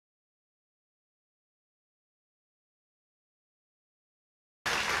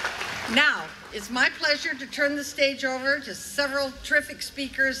Now, it's my pleasure to turn the stage over to several terrific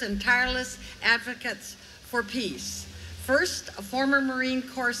speakers and tireless advocates for peace. First, a former Marine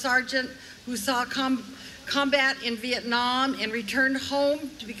Corps sergeant who saw combat in Vietnam and returned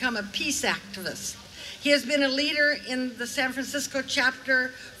home to become a peace activist. He has been a leader in the San Francisco chapter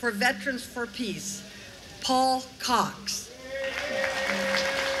for Veterans for Peace, Paul Cox.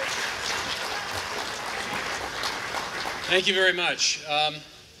 Thank you very much.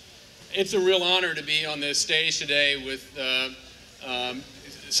 It's a real honor to be on this stage today with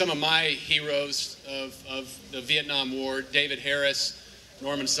some of my heroes of the Vietnam War, David Harris,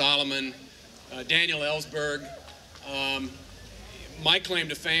 Norman Solomon, Daniel Ellsberg. My claim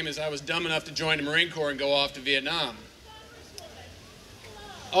to fame is I was dumb enough to join the Marine Corps and go off to Vietnam.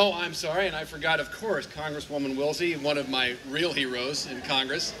 Oh, I'm sorry, and I forgot, of course, Congresswoman Woolsey, one of my real heroes in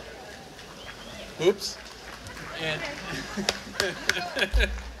Congress. Oops. And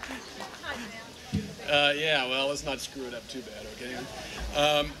yeah, well, let's not screw it up too bad, okay?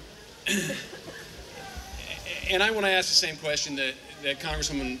 And I want to ask the same question that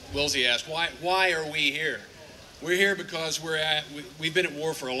Congresswoman Woolsey asked. Why are we here? We're here because we've been at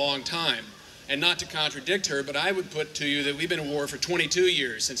war for a long time. And not to contradict her, but I would put to you that we've been at war for 22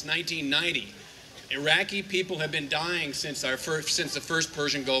 years, since 1990. Iraqi people have been dying since the first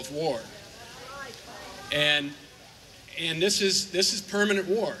Persian Gulf War. And this is permanent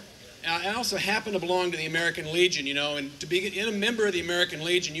war. Now, I also happen to belong to the American Legion, you know, and to be a member of the American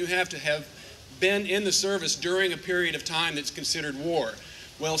Legion, you have to have been in the service during a period of time that's considered war.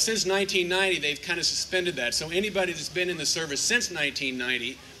 Well, since 1990, they've kind of suspended that. So anybody that's been in the service since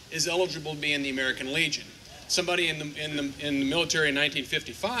 1990 is eligible to be in the American Legion. Somebody in the military in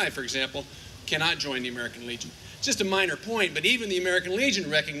 1955, for example, cannot join the American Legion. Just a minor point, but even the American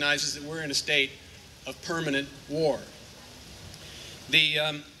Legion recognizes that we're in a state of permanent war.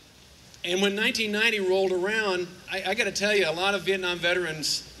 And when 1990 rolled around, I got to tell you, a lot of Vietnam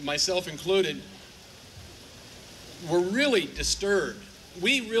veterans, myself included, were really disturbed.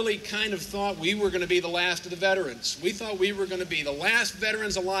 We really kind of thought we were going to be the last of the veterans. We thought we were going to be the last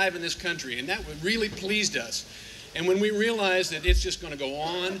veterans alive in this country, and that really pleased us. And when we realized that it's just going to go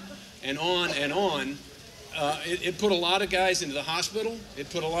on and on and on, it put a lot of guys into the hospital. It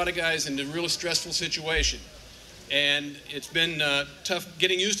put a lot of guys into a really stressful situation. And it's been tough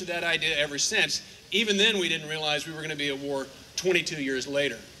getting used to that idea ever since. Even then, we didn't realize we were going to be at war 22 years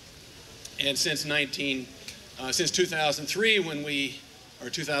later. And since 2003, or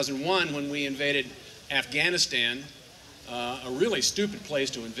 2001, when we invaded Afghanistan, a really stupid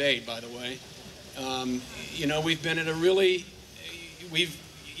place to invade, by the way. You know, we've been in a really,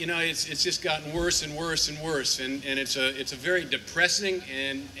 you know, it's just gotten worse and worse and worse, and it's a very depressing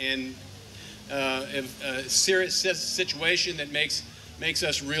and a serious situation that makes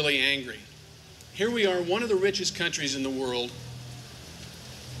us really angry. Here we are, one of the richest countries in the world,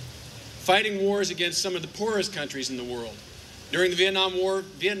 fighting wars against some of the poorest countries in the world. During the Vietnam War,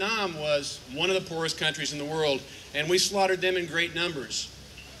 Vietnam was one of the poorest countries in the world, and we slaughtered them in great numbers.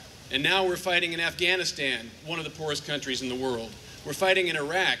 And now we're fighting in Afghanistan, one of the poorest countries in the world. We're fighting in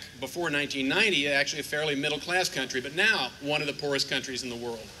Iraq, before 1990, actually a fairly middle-class country, but now one of the poorest countries in the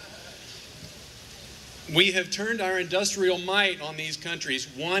world. We have turned our industrial might on these countries,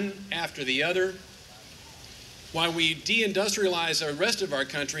 one after the other. While we deindustrialize the rest of our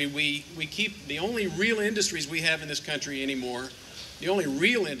country, we keep the only real industries we have in this country anymore, the only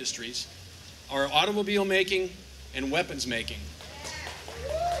real industries, are automobile making and weapons making.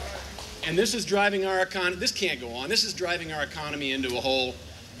 And this is driving our economy. This can't go on. This is driving our economy into a hole.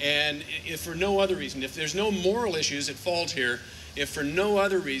 And if for no other reason, if there's no moral issues at fault here, if for no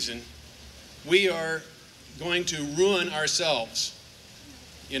other reason, we are going to ruin ourselves.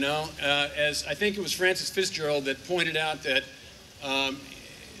 You know, as I think it was Frances Fitzgerald that pointed out that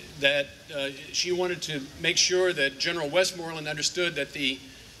she wanted to make sure that General Westmoreland understood that the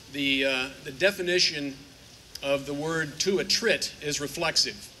definition of the word to attrit is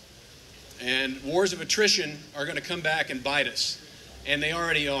reflexive. And wars of attrition are going to come back and bite us, and they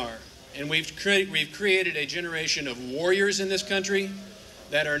already are. And we've created a generation of warriors in this country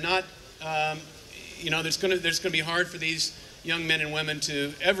that are not, you know, there's going to be hard for these young men and women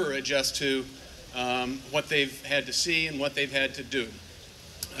to ever adjust to what they've had to see and what they've had to do.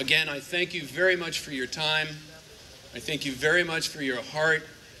 Again, I thank you very much for your time. I thank you very much for your heart.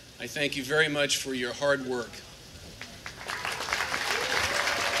 I thank you very much for your hard work.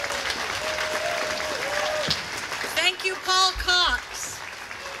 Thank you, Paul Cox.